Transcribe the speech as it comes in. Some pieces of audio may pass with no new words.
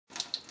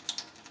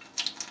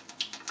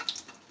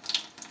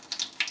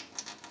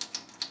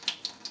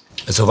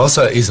Also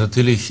Wasser ist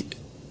natürlich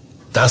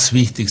das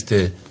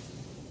wichtigste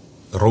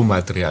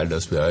Rohmaterial,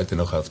 das wir heute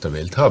noch auf der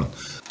Welt haben.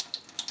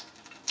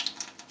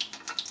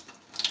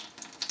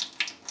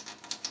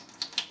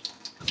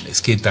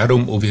 Es geht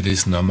darum, ob wir die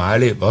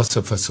normale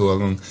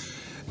Wasserversorgung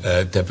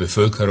der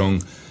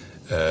Bevölkerung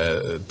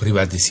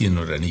privatisieren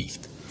oder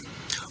nicht.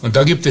 Und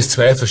da gibt es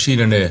zwei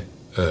verschiedene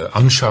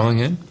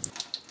Anschauungen.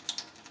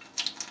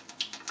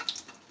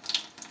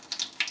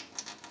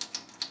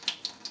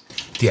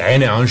 Die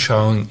eine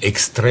Anschauung,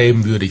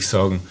 extrem würde ich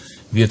sagen,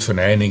 wird von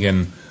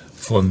einigen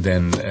von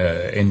den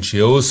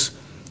NGOs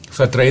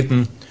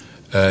vertreten,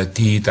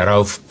 die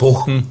darauf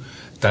pochen,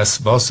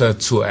 dass Wasser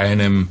zu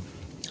einem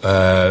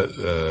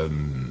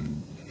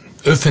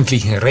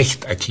öffentlichen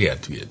Recht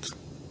erklärt wird.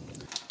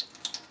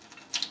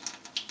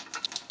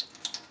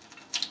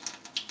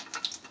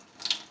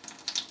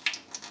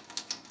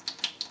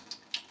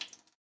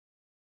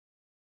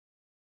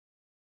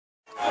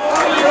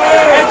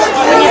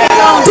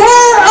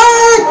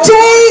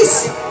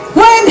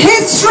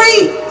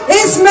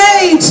 Is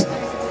made,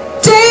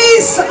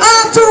 days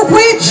after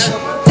which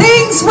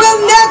things will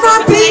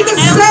never be the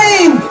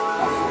same.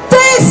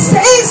 This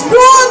is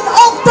one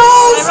of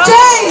those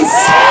days.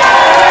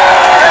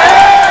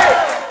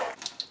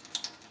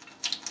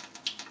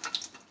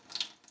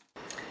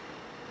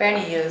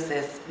 Bernie Hughes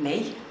is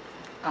me.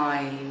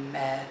 I'm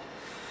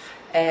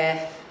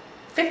a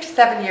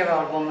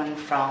 57-year-old woman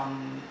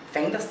from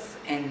Finglas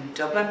in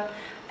Dublin.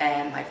 I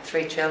have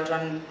 3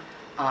 children.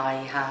 I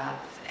have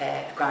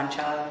a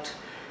grandchild.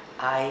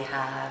 I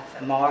have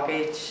a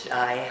mortgage,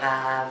 I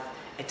have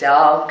a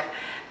dog,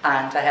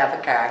 and I have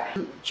a car.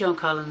 Joan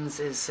Collins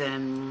is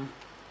an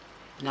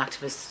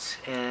activist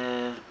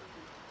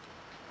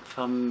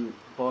born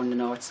in the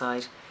north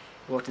side,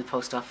 worked in the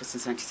post office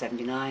since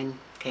 1979,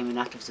 became an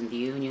activist in the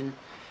union,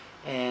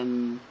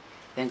 then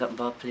got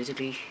involved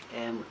politically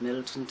with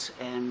Militant,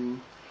 and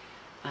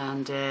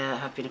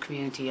have been a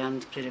community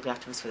and political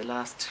activist for the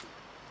last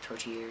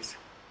 30 years.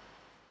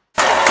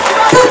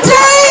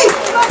 Today,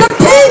 the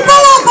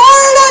people of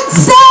Ireland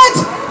said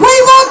we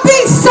would be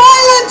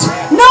silent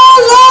no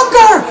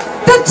longer.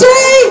 The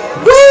day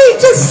we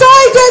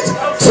decided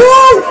to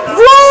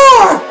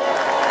roar.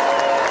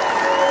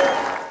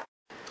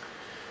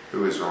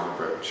 Who is Ron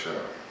Brett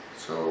Michelle?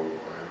 So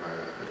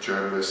I'm a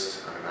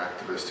journalist and an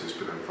activist who's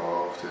been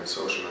involved in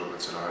social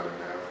movements in Ireland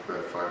now for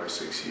about 5 or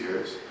 6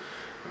 years.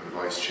 I'm the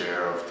vice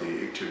chair of the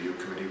ICTU Youth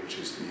Committee, which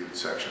is the youth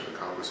section of the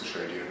Congress of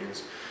Trade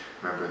Unions.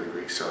 Member of the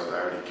Greek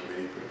Solidarity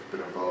Committee, but have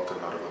been involved in a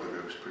lot of other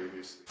groups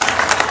previously.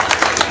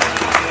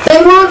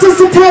 They want us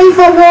to pay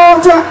for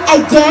water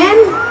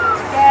again?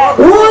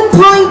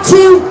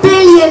 1.2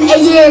 billion a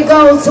year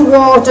goes to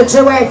water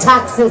through our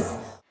taxes.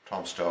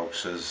 Tom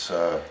Stokes is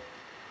a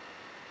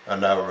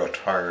now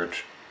retired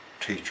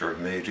teacher of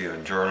media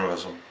and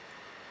journalism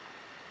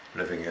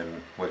living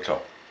in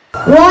Wicklow.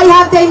 Why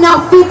have they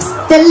not fixed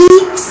the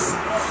leaks?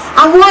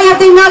 And why have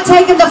they not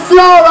taken the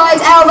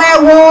fluoride out of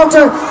our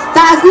water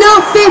that is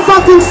not fit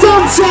for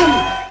consumption?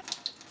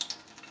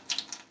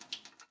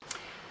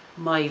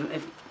 My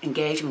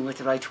engagement with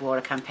the Right to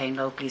Water campaign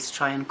locally is to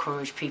try and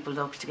encourage people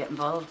locally to get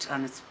involved,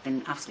 and it's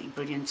been absolutely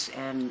brilliant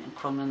in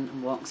Crumlin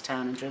and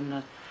Walkinstown and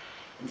Drimnagh,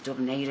 in the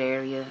Dublin 8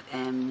 area.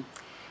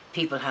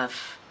 People have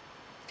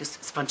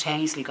just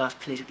spontaneously got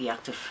politically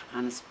active,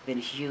 and it's been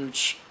a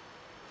huge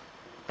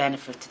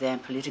benefit to them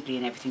politically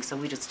and everything. So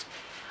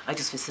I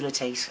just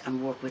facilitate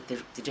and work with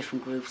the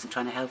different groups and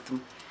trying to help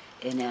them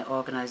in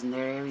organising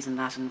their areas and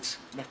that, and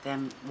let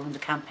them run the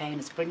campaign.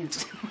 It's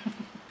brilliant.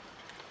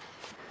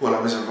 Well, I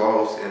was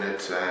involved in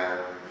it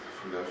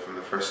from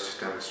the first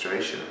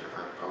demonstration,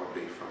 and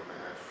probably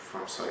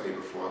from slightly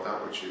before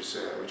that, which is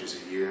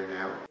a year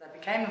now. I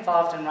became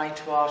involved in Right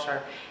to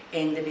Water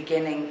in the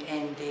beginning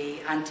in the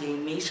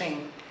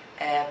anti-metering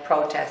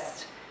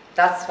protest.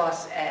 That's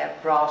what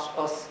brought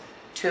us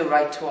to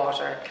Right to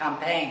Water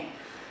campaign.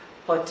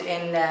 But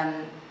in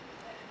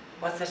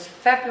was it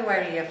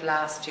February of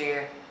last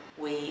year,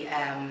 we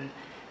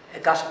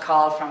got a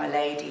call from a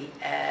lady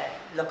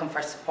looking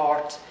for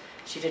support.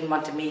 She didn't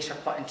want a meter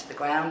put into the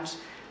ground,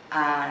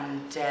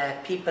 and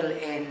people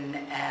in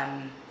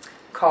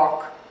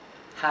Cork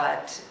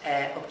had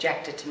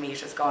objected to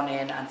meters going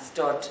in and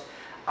stood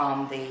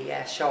on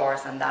the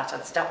shores and that,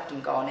 and stopped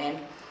them going in.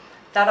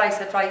 That I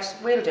said, right,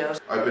 we'll do it.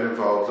 I've been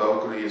involved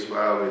locally as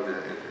well.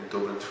 In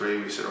Dublin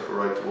 3, we set up a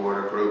Right to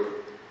Water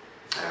group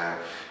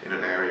in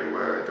an area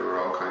where there were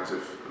all kinds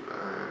of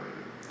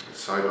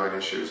sideline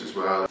issues as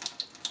well.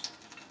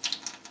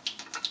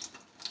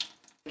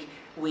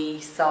 We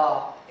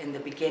saw in the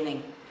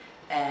beginning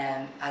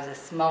as a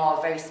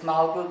very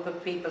small group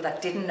of people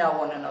that didn't know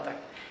one another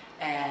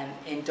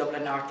in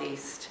Dublin North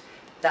East,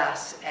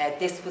 that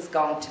this was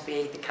going to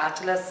be the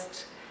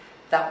catalyst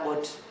that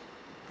would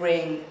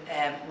bring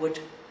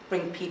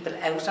people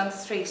out on the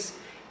street.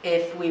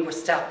 If we were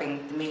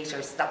stopping the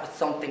meters, that was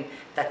something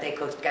that they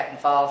could get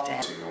involved in.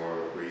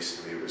 More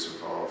recently, was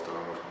involved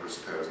along with hundreds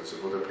of thousands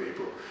of other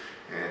people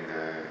in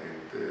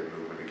the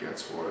movement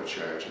against water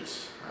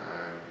charges,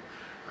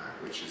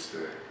 which is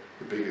the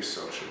the biggest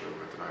social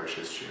movement in Irish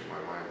history in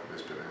my mind, and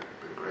it's been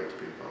great to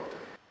be involved in.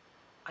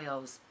 I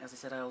always, as I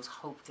said, I always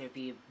hoped there'd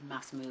be a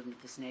mass movement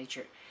of this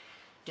nature.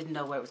 Didn't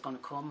know where it was going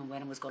to come and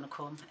when it was going to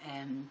come,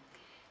 and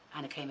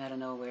it came out of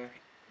nowhere.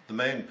 The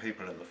main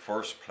people in the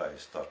first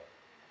place that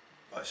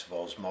I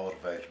suppose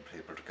motivated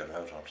people to get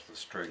out onto the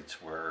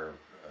streets were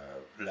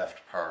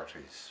left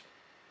parties,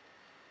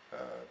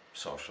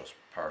 Socialist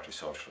Party,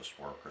 Socialist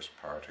Workers'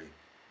 Party,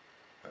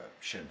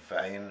 Sinn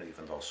Féin,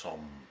 even though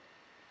some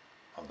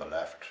on the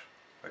left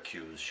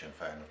accuse Sinn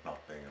Féin of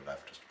not being a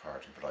leftist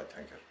party, but I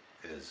think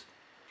it is.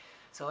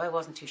 So I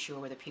wasn't too sure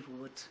whether people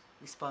would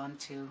respond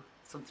to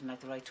something like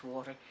the Right to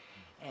Water,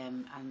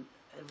 and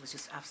it was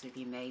just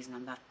absolutely amazing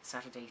on that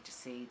Saturday to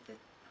see the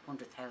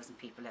 100,000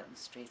 people out in the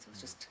streets. It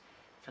was just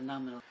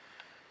phenomenal.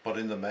 But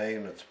in the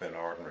main, it's been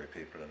ordinary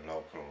people in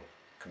local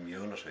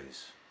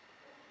communities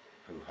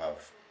who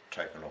have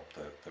taken up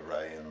the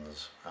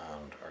reins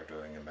and are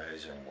doing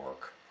amazing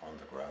work on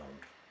the ground,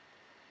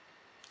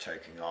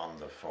 taking on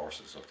the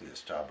forces of the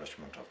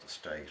establishment of the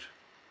state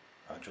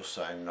and just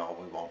saying, no,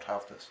 we won't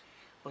have this.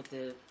 But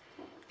the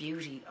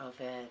beauty of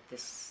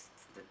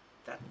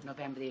that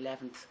November the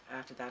 11th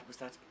after that was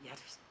that you had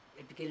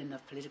a beginning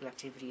of political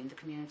activity in the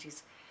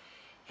communities.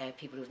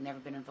 People who have never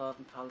been involved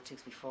in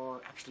politics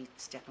before actually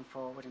stepping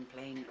forward and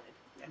playing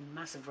a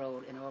massive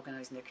role in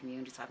organising their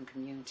communities, having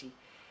community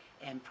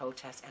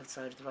protests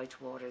outside of the Right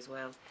to Water as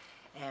well.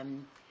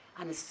 And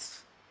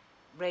it's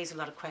raised a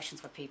lot of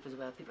questions for people as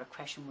well. People are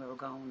questioning where we're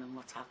going and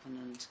what's happening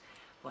and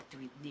what do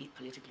we need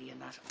politically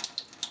and that.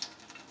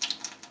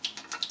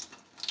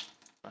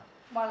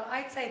 Well,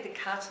 I'd say the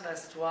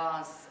catalyst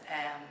was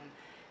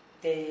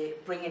the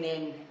bringing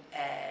in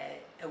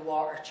a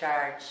water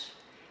charge,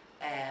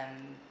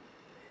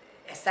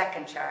 a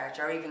second charge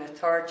or even a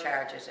third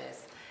charge it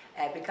is,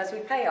 because we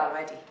pay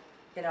already.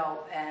 You know,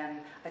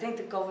 I think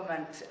the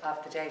government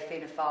of the day,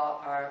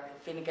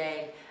 Fine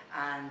Gael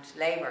and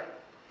Labour,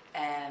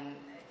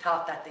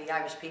 thought that the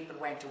Irish people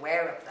weren't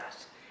aware of that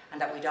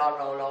and that we'd all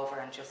roll over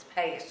and just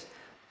pay it.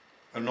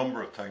 A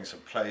number of things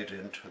have played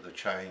into the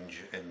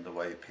change in the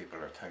way people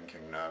are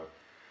thinking now.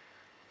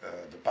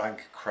 The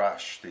bank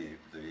crash, the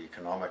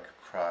economic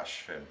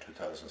crash in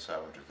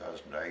 2007,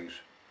 2008,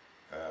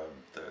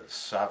 the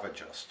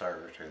savage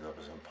austerity that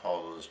was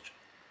imposed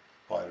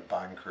while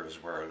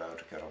bankers were allowed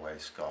to get away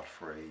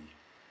scot-free.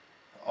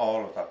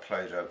 All of that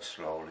played out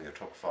slowly. It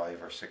took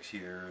 5 or 6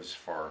 years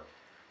for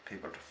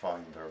people to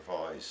find their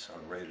voice,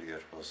 and really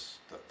it was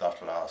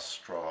that last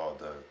straw,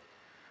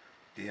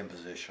 the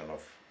imposition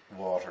of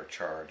water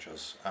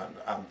charges,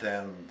 and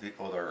then the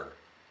other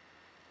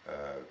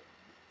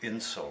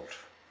insult,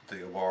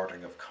 the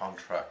awarding of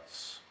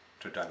contracts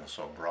to Dennis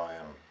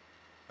O'Brien,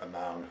 a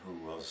man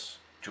who was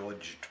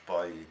judged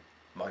by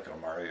Michael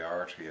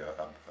Moriarty,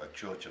 a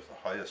judge of the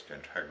highest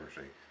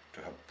integrity,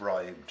 to have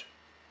bribed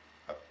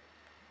a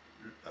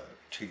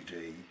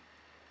TD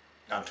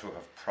and to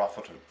have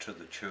profited to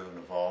the tune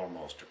of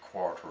almost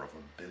 $250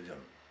 million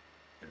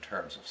in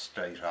terms of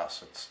state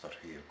assets that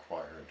he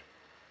acquired.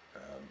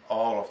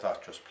 All of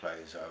that just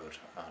plays out,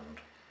 and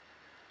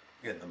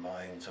in the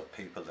minds of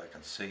people they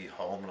can see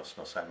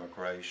homelessness,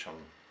 emigration,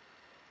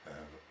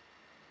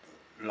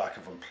 lack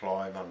of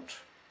employment,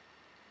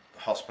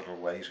 hospital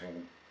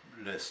waiting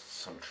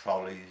lists and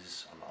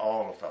trolleys and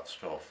all of that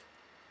stuff.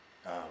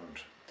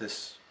 And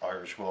this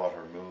Irish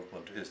Water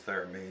movement is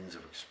their means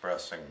of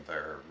expressing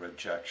their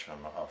rejection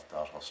of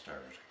that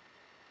austerity.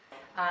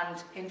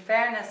 And in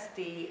fairness,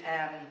 the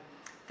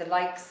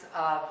likes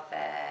of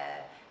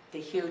the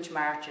huge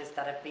marches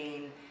that have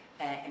been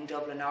in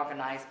Dublin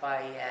organised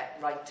by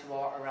Right to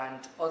Water and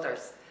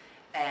others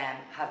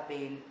have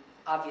been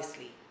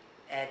obviously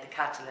the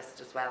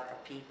catalyst as well for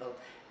people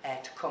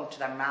to come to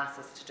their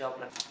masses to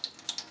Dublin.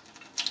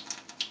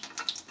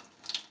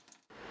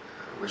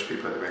 Which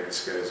people are the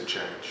biggest scales of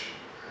change?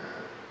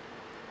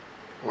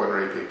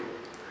 Ordinary people.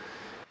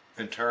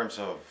 In terms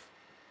of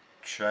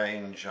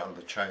change and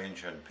the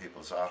change in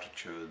people's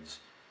attitudes,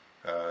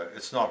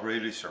 it's not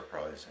really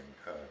surprising.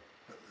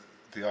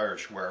 The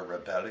Irish were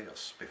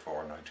rebellious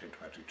before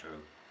 1922.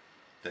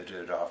 They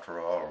did, after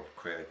all,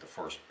 create the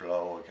first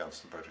blow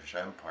against the British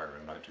Empire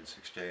in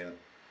 1916,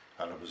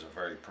 and it was a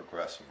very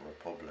progressive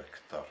republic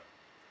that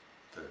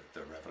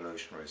the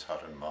revolutionaries had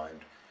in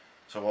mind.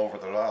 So over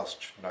the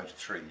last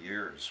 93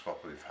 years,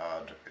 what we've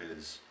had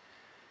is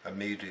a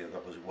media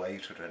that was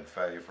weighted in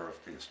favour of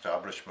the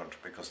establishment,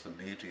 because the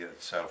media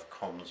itself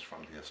comes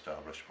from the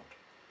establishment.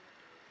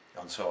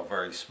 And so a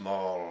very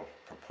small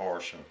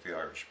proportion of the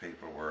Irish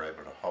people were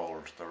able to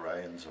hold the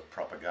reins of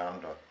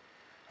propaganda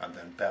and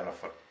then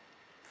benefit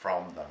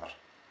from that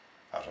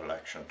at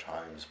election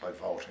times by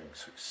voting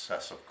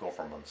successive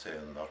governments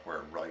in that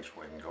were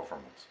right-wing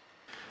governments.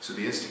 So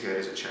the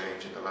instigators of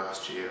change in the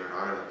last year in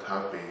Ireland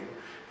have been,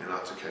 in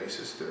lots of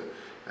cases, the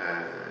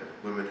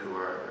women who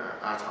are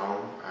at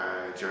home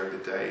during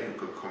the day, who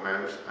could come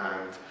out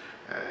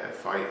and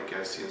fight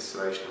against the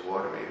installation of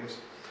water meters.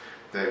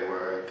 They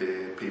were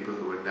the people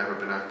who had never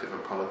been active in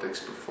politics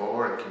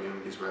before, in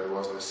communities where there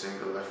wasn't a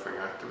single left-wing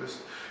activist,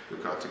 who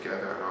got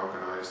together and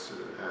organised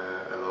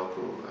a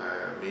local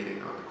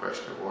meeting on the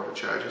question of water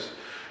charges.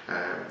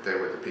 They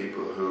were the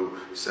people who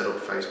set up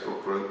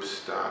Facebook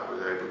groups that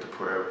were able to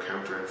put out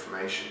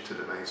counter-information to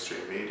the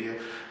mainstream media,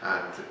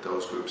 and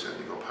those groups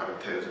ending up having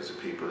thousands of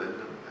people in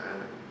them,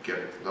 and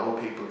getting to know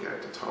people,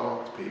 getting to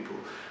talk to people,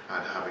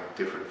 and having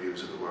different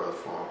views of the world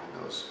formed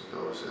in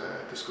those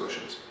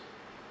discussions.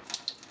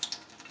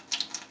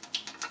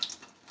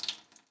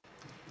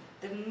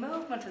 The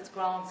movement has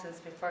grown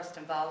since my first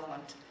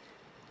involvement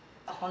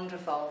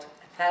 100-fold,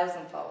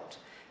 1,000-fold,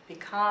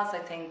 because I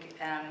think,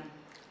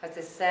 as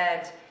I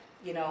said,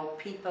 you know,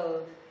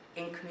 people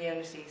in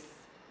communities,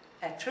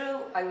 through,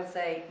 I would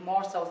say,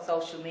 more so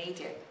social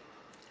media,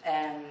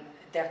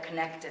 they're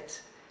connected,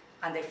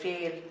 and they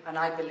feel, and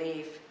I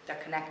believe,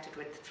 they're connected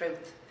with the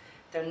truth.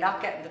 They're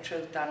not getting the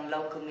truth on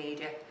local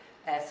media,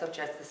 such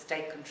as the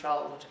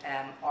state-controlled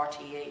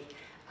RTE,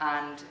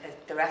 and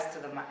the rest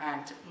of them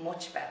aren't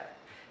much better.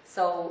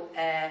 So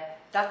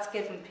that's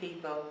given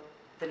people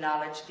the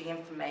knowledge, the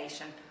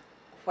information,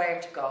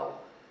 where to go,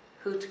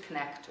 who to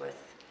connect with,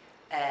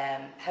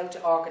 how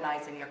to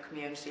organise in your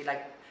community.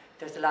 Like,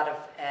 there's a lot of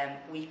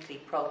weekly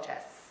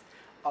protests,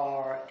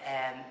 or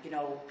you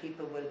know,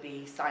 people will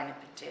be signing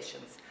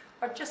petitions,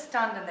 or just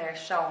standing there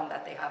showing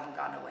that they haven't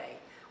gone away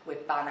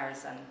with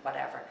banners and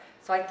whatever.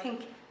 So I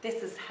think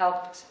this has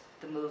helped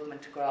the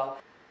movement to grow.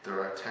 There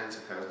are tens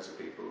of thousands of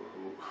people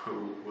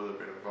who will have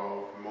been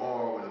involved,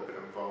 more will have been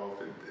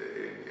involved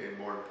in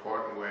more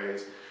important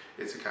ways.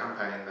 It's a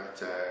campaign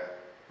that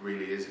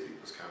really is a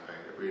people's campaign.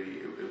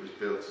 It was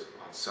built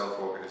on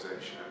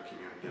self-organisation at a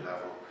community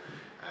level.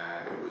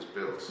 It was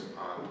built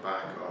on the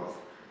back of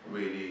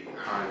really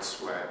hard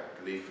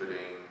sweat,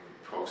 leafleting,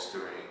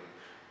 postering,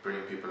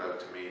 bringing people out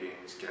to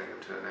meetings, getting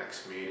them to the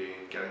next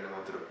meeting, getting them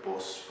onto the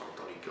bus from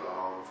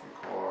Donegal,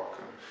 from Cork,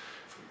 and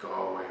from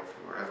Galway, and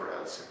from wherever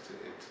else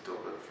into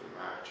Dublin for the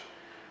march.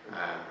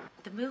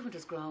 The movement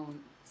has grown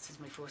since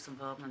my first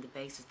involvement on the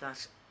basis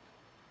that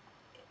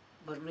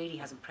what really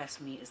has impressed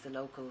me is the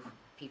local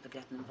people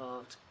getting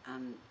involved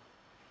and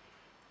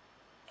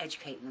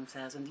educating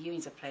themselves, and the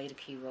unions have played a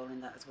key role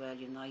in that as well.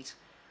 Unite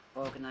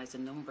organised a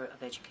number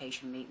of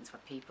education meetings for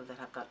people that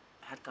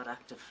had got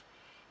active,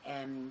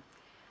 and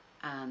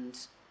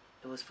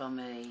it was from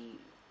a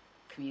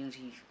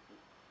community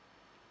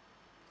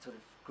sort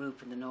of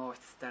group in the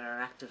north that are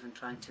active in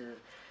trying to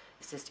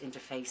assist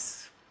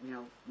interface, you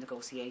know,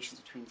 negotiations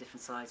between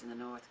different sides in the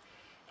north,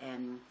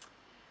 and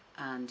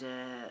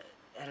it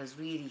has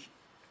really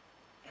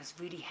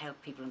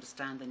helped people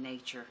understand the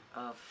nature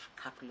of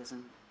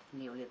capitalism,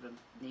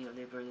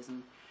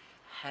 neoliberalism,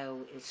 how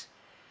it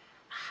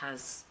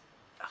has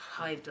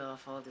hived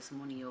off all this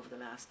money over the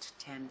last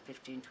 10,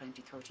 15,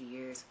 20, 30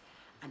 years,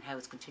 and how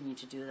it's continuing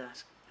to do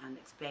that, and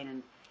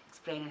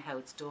explaining how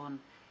it's done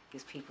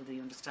gives people the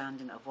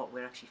understanding of what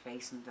we're actually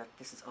facing, that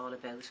this is all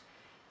about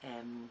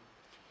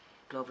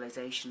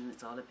globalisation.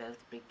 It's all about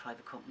the big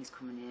private companies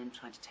coming in,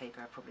 trying to take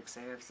our public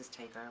services,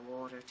 take our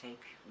water,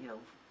 take, you know,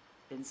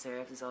 bin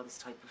services, all this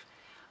type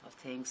of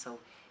things. So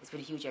it's been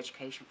a huge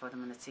education for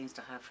them, and it seems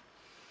to have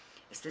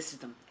assisted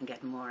them in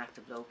getting more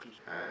active locally.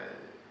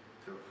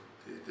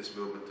 This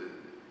movement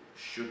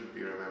shouldn't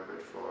be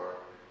remembered for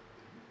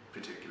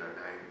particular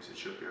names. It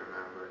should be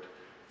remembered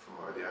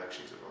for the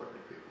actions of ordinary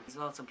people. He's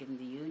also given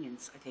the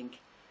unions, I think,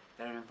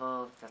 that are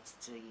involved. That's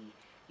the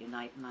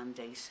Unite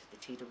mandate, the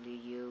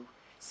TWU,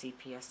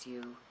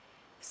 CPSU,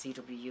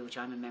 CWU, which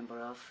I'm a member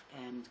of,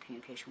 and the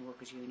Communication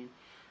Workers Union,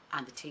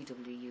 and the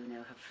TWU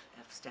now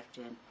have stepped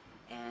in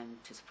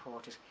to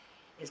support it.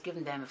 It's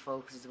given them a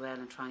focus as well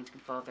in trying to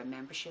involve their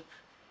membership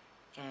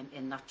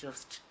in not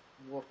just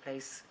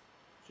workplace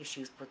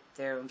issues, but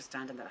their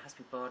understanding that it has to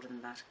be broader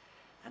than that.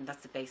 And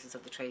that's the basis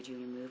of the trade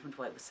union movement,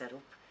 why it was set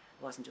up.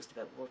 It wasn't just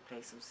about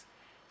workplace, it was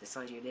the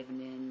society you're living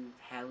in,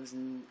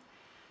 housing,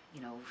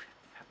 you know,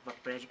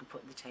 what bread you can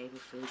put on the table,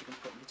 food you can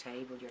put on the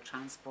table, your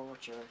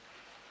transport, your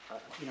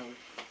you know,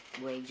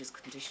 wages,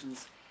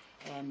 conditions,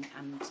 and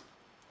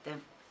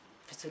them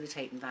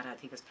facilitating that, I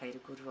think, has played a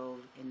good role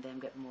in them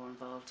getting more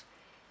involved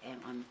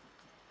on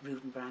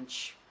root and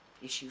branch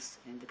issues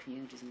in the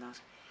communities and that.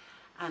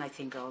 And I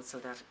think also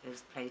that it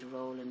has played a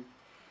role in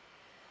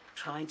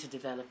trying to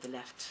develop the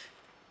left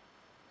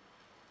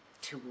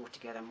to work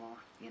together more,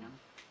 you know.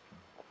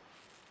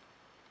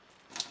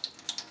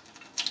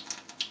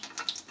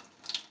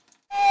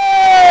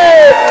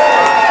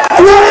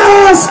 And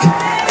I ask,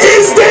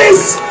 is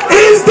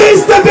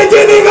this the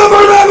beginning of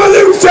a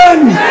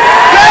revolution?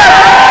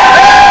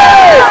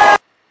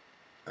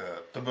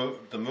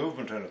 The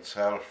movement in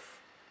itself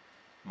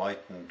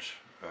mightn't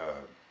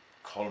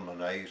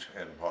culminate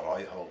in what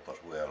I hope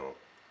it will,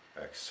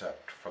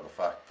 except for the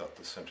fact that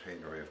the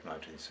centenary of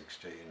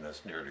 1916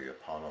 is nearly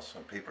upon us,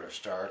 and people are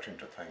starting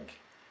to think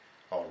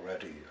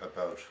already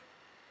about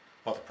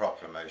what the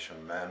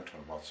proclamation meant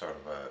and what sort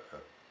of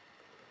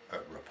a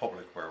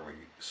republic were we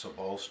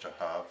supposed to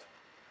have,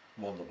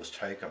 one that was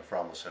taken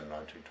from us in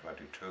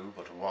 1922,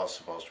 but it was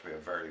supposed to be a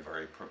very,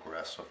 very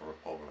progressive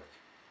republic.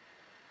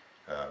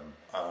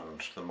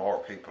 And the more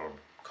people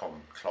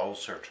come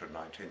closer to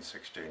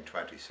 1916,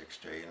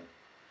 2016,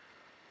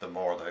 the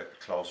more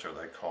closer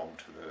they come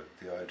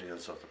to the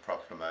ideals of the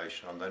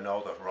proclamation, and they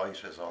know that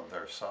right is on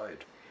their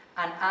side.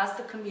 And as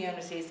the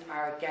communities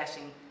are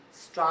getting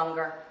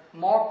stronger,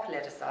 more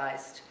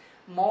politicised,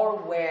 more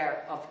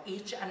aware of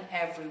each and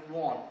every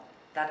one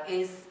that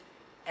is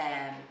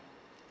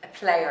a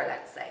player,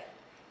 let's say,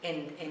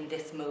 in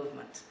this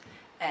movement,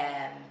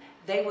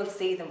 they will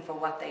see them for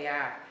what they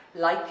are,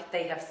 like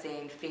they have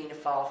seen Fianna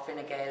Fáil,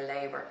 Fine Gael,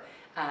 Labour,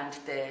 and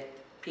the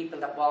people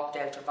that walked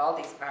out of all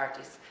these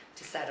parties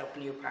to set up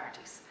new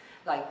parties.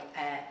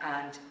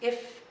 And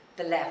if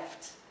the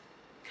left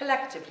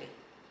collectively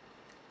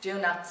do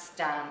not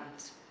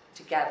stand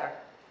together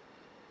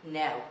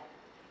now,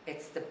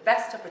 it's the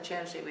best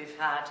opportunity we've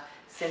had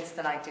since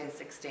the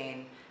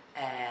 1916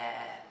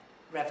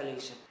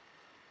 revolution.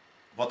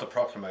 What the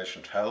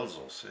proclamation tells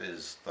us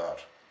is that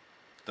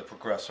the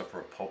progressive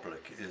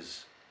republic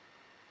is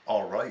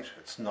all right.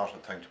 It's not a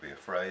thing to be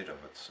afraid of.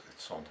 It's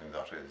something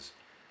that is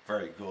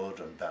very good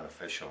and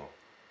beneficial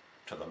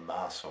to the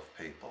mass of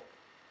people.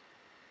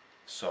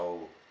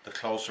 So the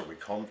closer we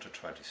come to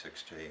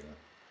 2016,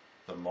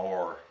 the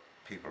more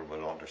people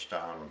will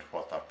understand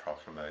what that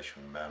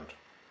proclamation meant,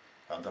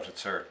 and that it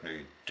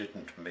certainly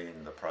didn't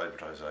mean the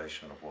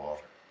privatisation of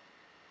water.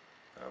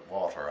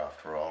 Water,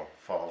 after all,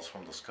 falls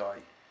from the sky.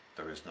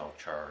 There is no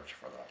charge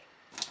for that.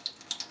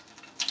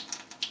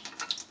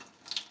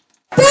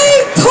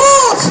 They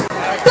thought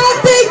that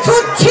they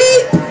could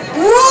keep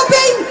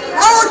robbing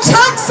our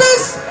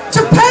taxes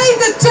to pay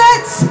the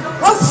debts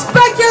of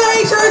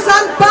speculators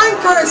and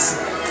bankers.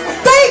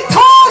 They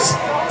thought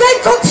they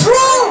could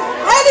throw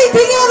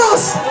anything at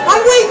us and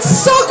we'd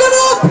suck it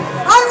up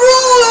and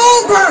roll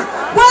over.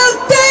 Well,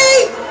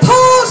 they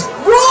thought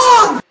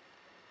wrong.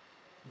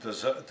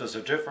 There's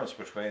a difference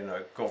between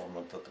a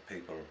government that the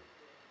people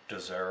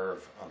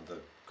deserve and the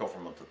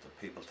government that the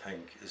people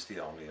think is the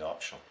only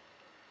option.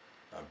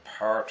 And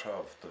part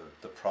of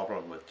the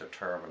problem with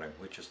determining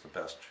which is the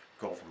best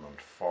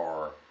government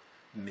for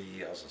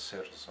me as a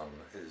citizen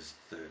is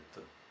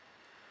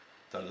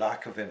the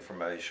lack of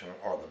information,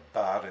 or the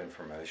bad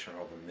information,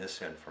 or the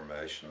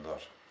misinformation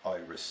that I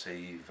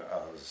receive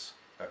as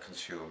a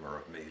consumer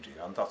of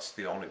media. And that's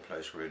the only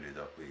place really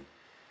that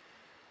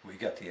we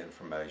get the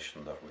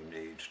information that we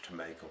need to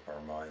make up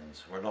our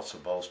minds. We're not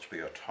supposed to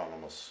be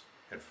autonomous,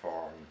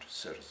 informed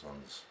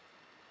citizens.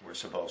 We're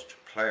supposed to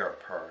play our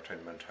part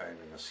in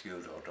maintaining a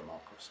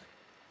pseudo-democracy.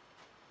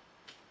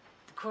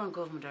 The current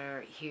government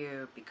are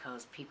here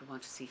because people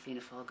want to see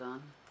Fianna Fáil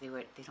gone. They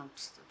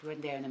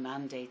weren't there in a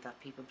mandate that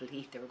people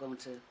believed they were going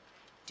to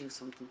do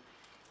something.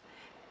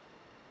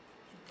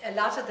 A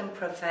lot of them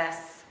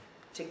profess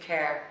to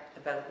care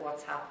about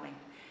what's happening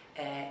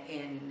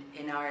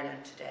in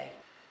Ireland today.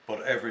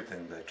 But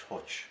everything they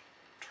touch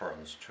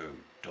turns to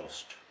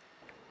dust.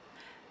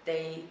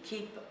 They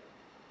keep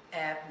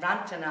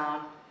ranting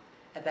on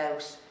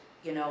about,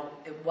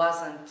 it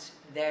wasn't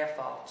their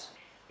fault.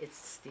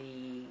 It's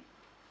the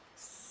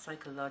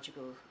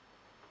psychological,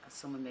 as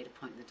someone made a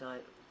point in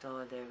the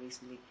Dáil there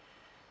recently,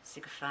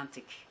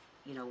 sycophantic,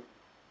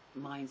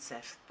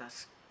 mindset that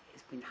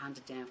has been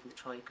handed down from the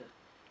Troika,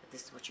 that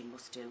this is what you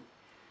must do.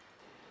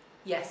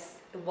 Yes,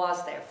 it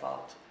was their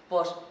fault,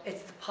 but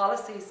it's the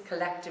policies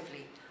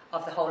collectively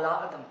of the whole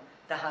lot of them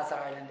that has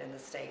Ireland in the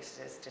state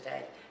it is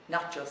today,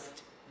 not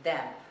just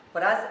them.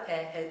 But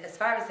as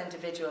far as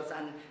individuals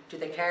and do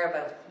they care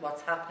about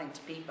what's happening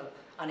to people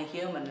on a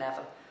human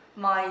level,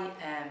 my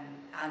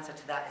answer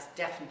to that is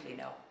definitely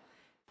no.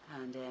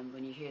 And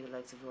when you hear the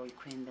likes of Rory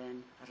Quinn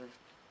then at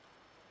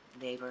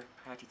a Labour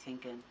Party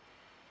thinking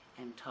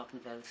and talking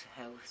about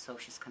how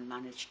socialists can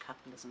manage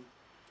capitalism,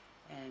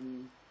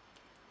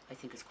 I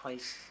think it's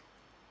quite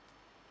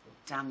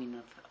damning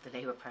of the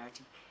Labour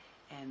Party.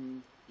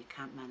 You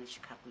can't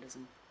manage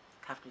capitalism.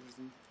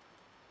 Capitalism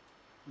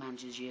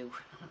manages you.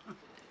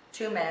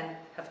 2 men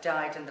have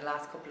died in the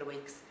last couple of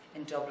weeks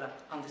in Dublin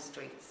on the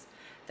streets.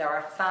 There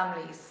are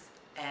families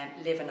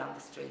living on the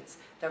streets.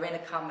 They're in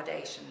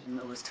accommodation.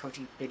 It was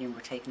 30 billion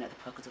were taken out of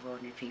the pockets of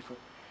ordinary people,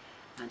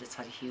 and it's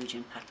had a huge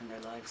impact on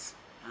their lives.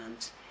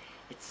 And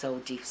it's so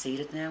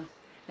deep-seated now.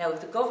 Now,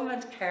 if the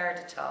government cared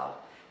at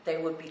all, they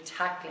would be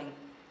tackling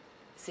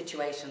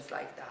situations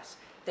like that.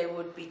 They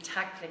would be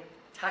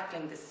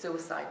tackling the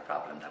suicide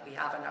problem that we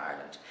have in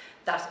Ireland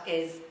that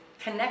is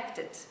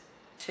connected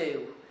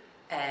to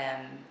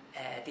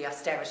the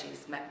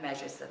austerities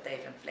measures that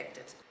they've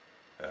inflicted.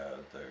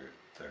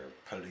 Their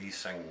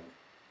policing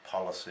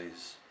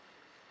policies,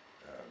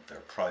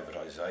 their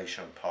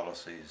privatisation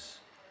policies,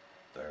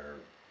 their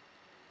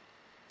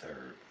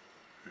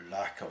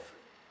lack of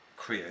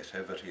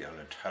creativity and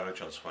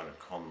intelligence when it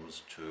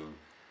comes to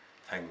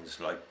things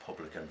like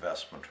public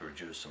investment to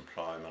reduce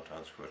employment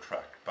and to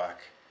attract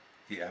back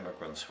the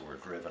emigrants who were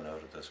driven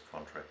out of this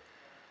country.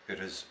 It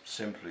is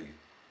simply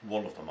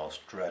one of the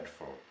most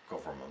dreadful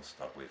governments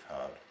that we've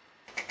had.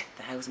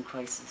 The housing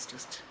crisis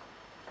just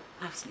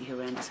Absolutely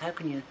horrendous. How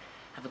can you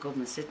have a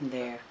government sitting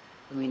there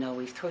when we know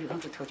we've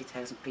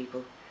 130,000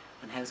 people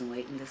on housing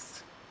waiting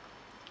lists,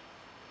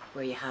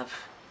 where you have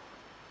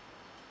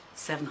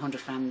 700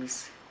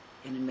 families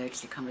in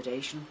emergency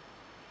accommodation,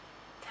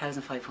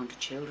 1,500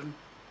 children,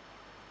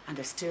 and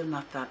there's still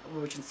not that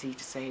urgency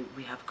to say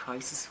we have a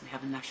crisis, we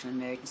have a national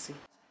emergency.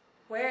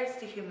 Where is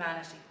the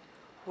humanity?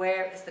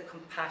 Where is the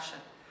compassion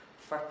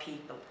for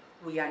people?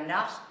 We are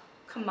not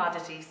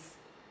commodities,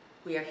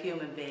 we are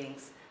human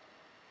beings.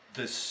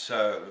 This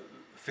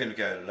Fine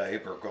Gael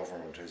Labour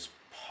government is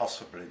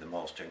possibly the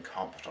most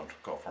incompetent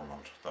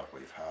government that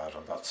we've had,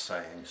 and that's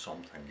saying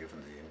something given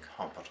the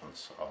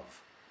incompetence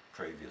of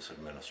previous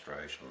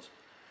administrations.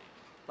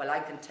 Well,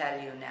 I can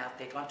tell you now,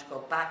 they'd want to go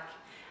back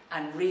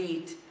and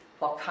read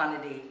what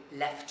Connolly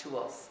left to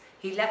us.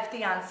 He left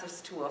the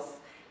answers to us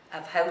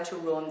of how to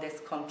run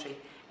this country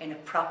in a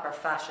proper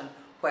fashion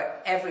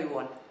where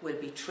everyone will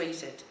be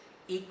treated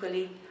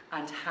equally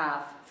and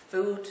have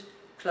food,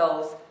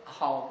 clothes, a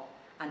home.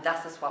 And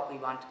that is what we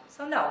want.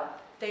 So no,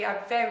 they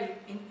are very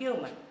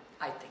inhuman,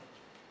 I think.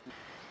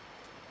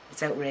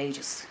 It's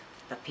outrageous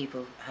that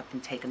people have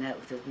been taken out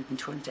of it. We've been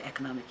turned into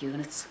economic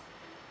units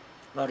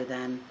rather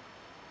than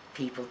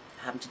people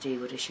having to deal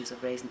with issues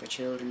of raising their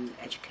children,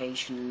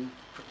 education,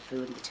 putting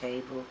food on the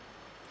table.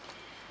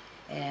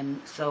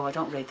 So I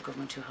don't rate the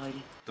government too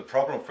highly. The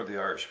problem for the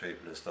Irish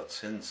people is that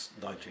since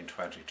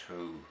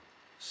 1922,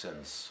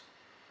 since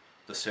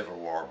the Civil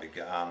War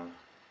began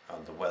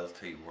and the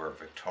wealthy were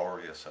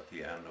victorious at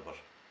the end of it,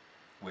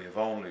 we have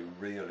only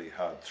really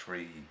had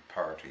three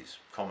parties,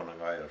 Cumann na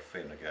nGaedheal,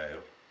 Fine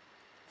Gael,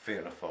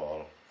 Fianna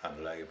Fáil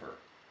and Labour,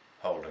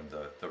 holding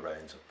the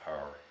reins of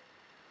power.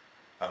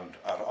 And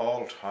at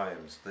all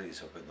times these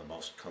have been the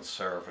most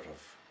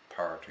conservative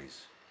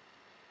parties.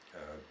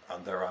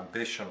 And their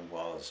ambition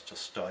was to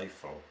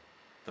stifle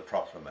the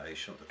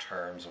proclamation, the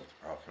terms of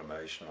the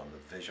proclamation and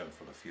the vision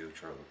for the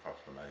future of the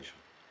proclamation.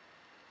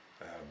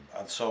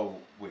 And so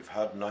we've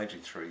had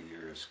 93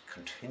 years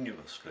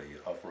continuously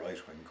of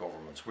right-wing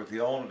governments. We're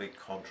the only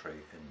country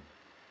in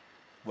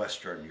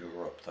Western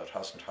Europe that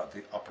hasn't had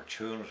the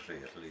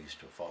opportunity, at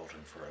least, of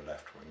voting for a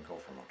left-wing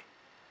government.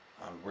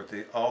 And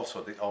we're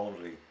also the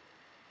only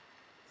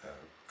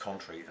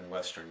country in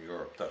Western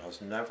Europe that has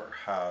never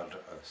had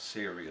a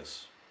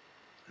serious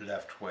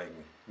left-wing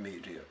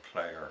media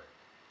player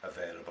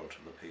available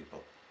to the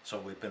people. So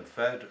we've been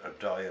fed a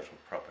diet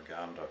of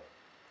propaganda,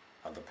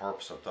 and the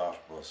purpose of that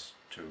was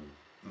to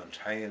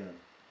maintain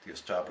the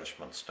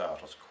establishment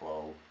status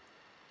quo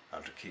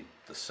and to keep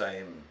the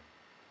same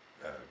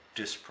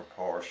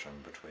disproportion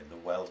between the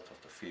wealth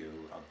of the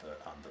few and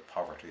the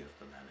poverty of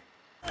the many.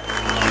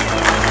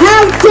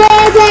 How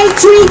dare they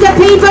treat the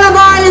people of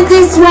Ireland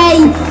this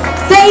way?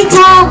 They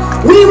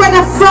thought we were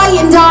the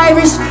frightened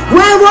Irish.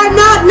 Well, we're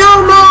not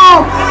no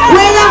more.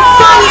 We're the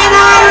fighting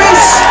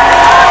Irish.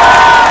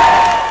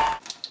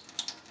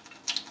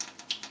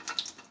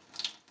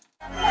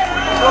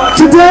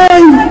 Today,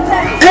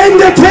 in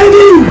the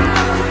Kenny,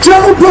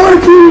 Joe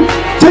Burton,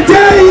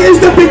 today is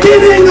the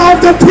beginning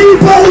of the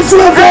people's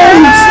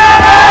revolt.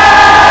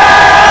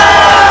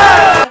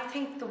 I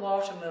think the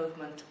water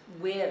movement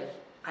will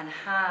and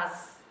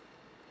has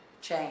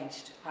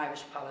changed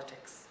Irish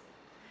politics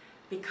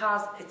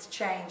because it's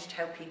changed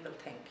how people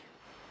think.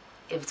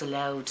 If it's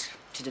allowed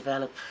to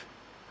develop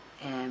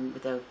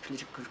without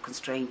political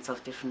constraints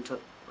of different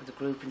other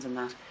groupings and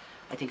that,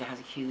 I think it has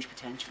a huge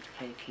potential to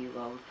play a key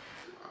role.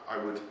 I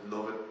would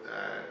love it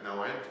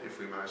no end if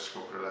we managed to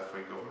come up with a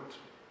left-wing government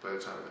by the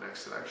time of the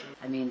next election.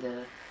 I mean,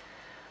 the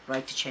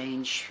Right to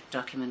Change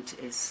document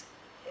is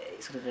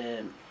sort of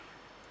a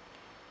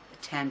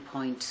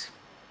 10-point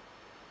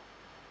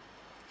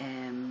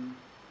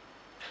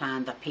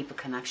plan that people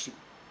can actually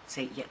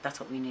say, yeah, that's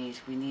what we need.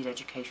 We need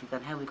education.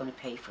 Then how are we going to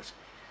pay for it?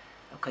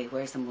 Okay,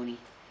 where's the money?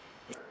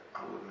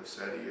 I wouldn't have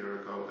said a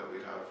year ago that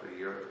we'd have a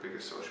year of the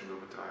biggest social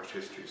movement in Irish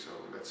history, so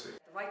let's see.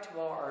 The Right to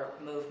Water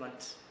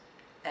movement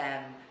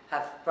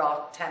have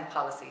brought 10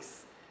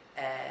 policies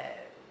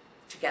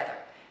together.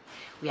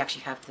 We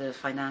actually have the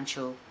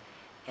financial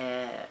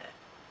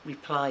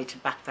reply to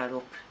back that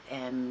up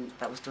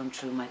that was done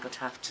through Michael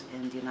Taft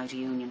in the United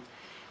Union,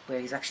 where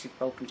he's actually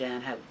broken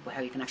down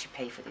how you can actually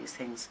pay for these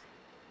things.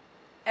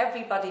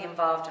 Everybody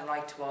involved in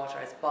Right to Water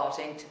has bought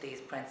into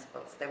these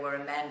principles. They were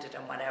amended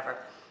and whatever,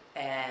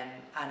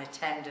 and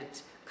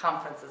attended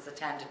conferences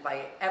attended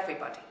by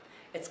everybody.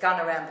 It's gone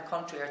around the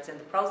country, or it's in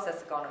the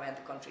process of going around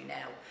the country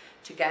now,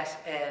 to get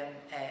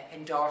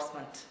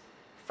endorsement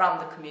from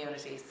the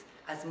communities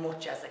as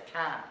much as it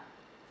can.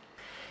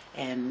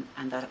 And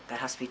that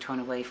has to be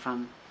turned away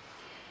from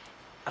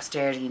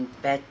austerity and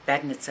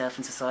bedding itself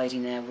in society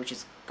now, which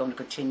is going to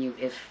continue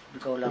if we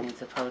go along with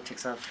the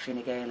politics of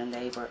Fine Gael and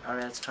Labour, or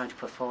else trying to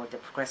put forward the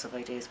progressive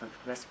ideas from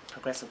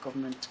progressive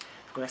government,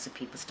 progressive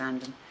people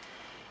standing.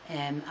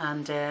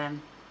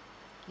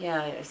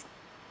 Yeah, I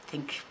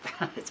think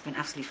it's been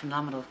absolutely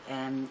phenomenal,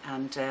 and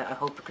I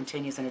hope it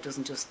continues and it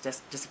doesn't just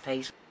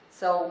dissipate.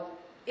 So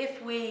if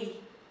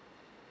we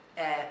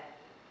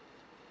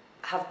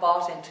have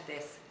bought into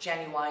this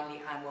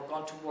genuinely and we're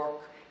going to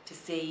work to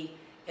see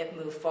it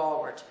move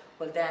forward,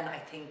 well then I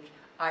think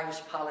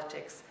Irish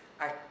politics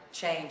are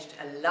changed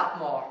a lot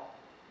more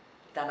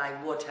than I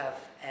would have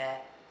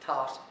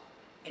thought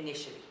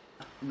initially.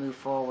 Move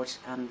forward,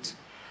 and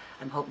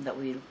I'm hoping that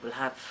we will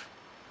have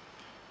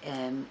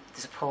the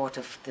support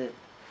of the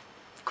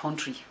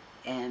country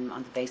on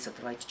the basis of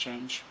the right to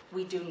change.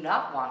 We do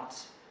not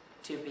want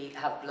to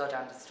have blood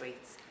on the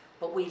streets,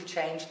 but we'll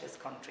change this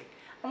country,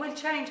 and we'll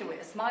change it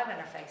with a smile on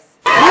our face.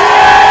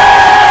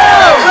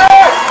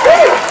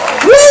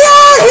 We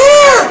are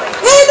here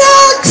in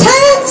our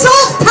tens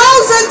of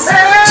thousands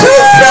to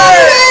say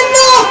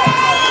enough.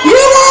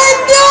 You are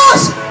not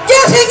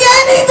getting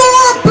any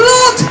more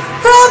blood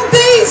from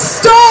these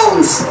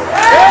stones.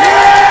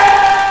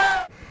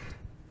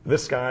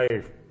 This guy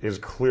is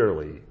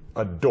clearly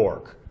a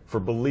dork for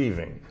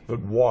believing that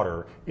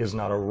water is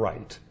not a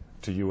right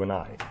to you and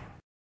I.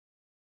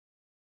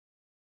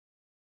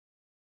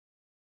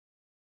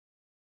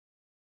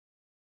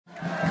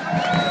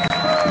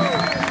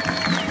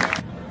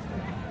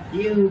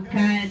 You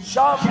can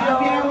shove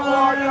your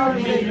water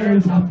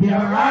meters up your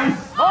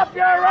arse. Up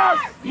your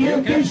arse.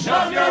 You can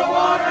shove your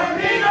water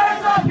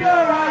meters up your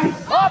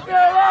arse. Up your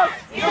arse.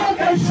 You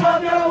can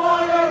shove your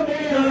water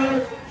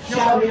meters.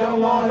 Shove your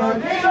water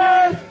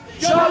meters.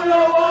 Shove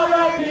your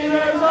water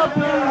meters up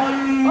your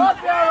arse.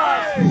 Up your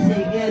arse.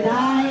 Sing it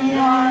aye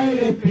aye,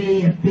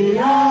 yippee yippee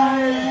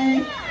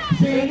aye.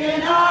 Sing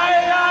it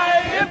aye.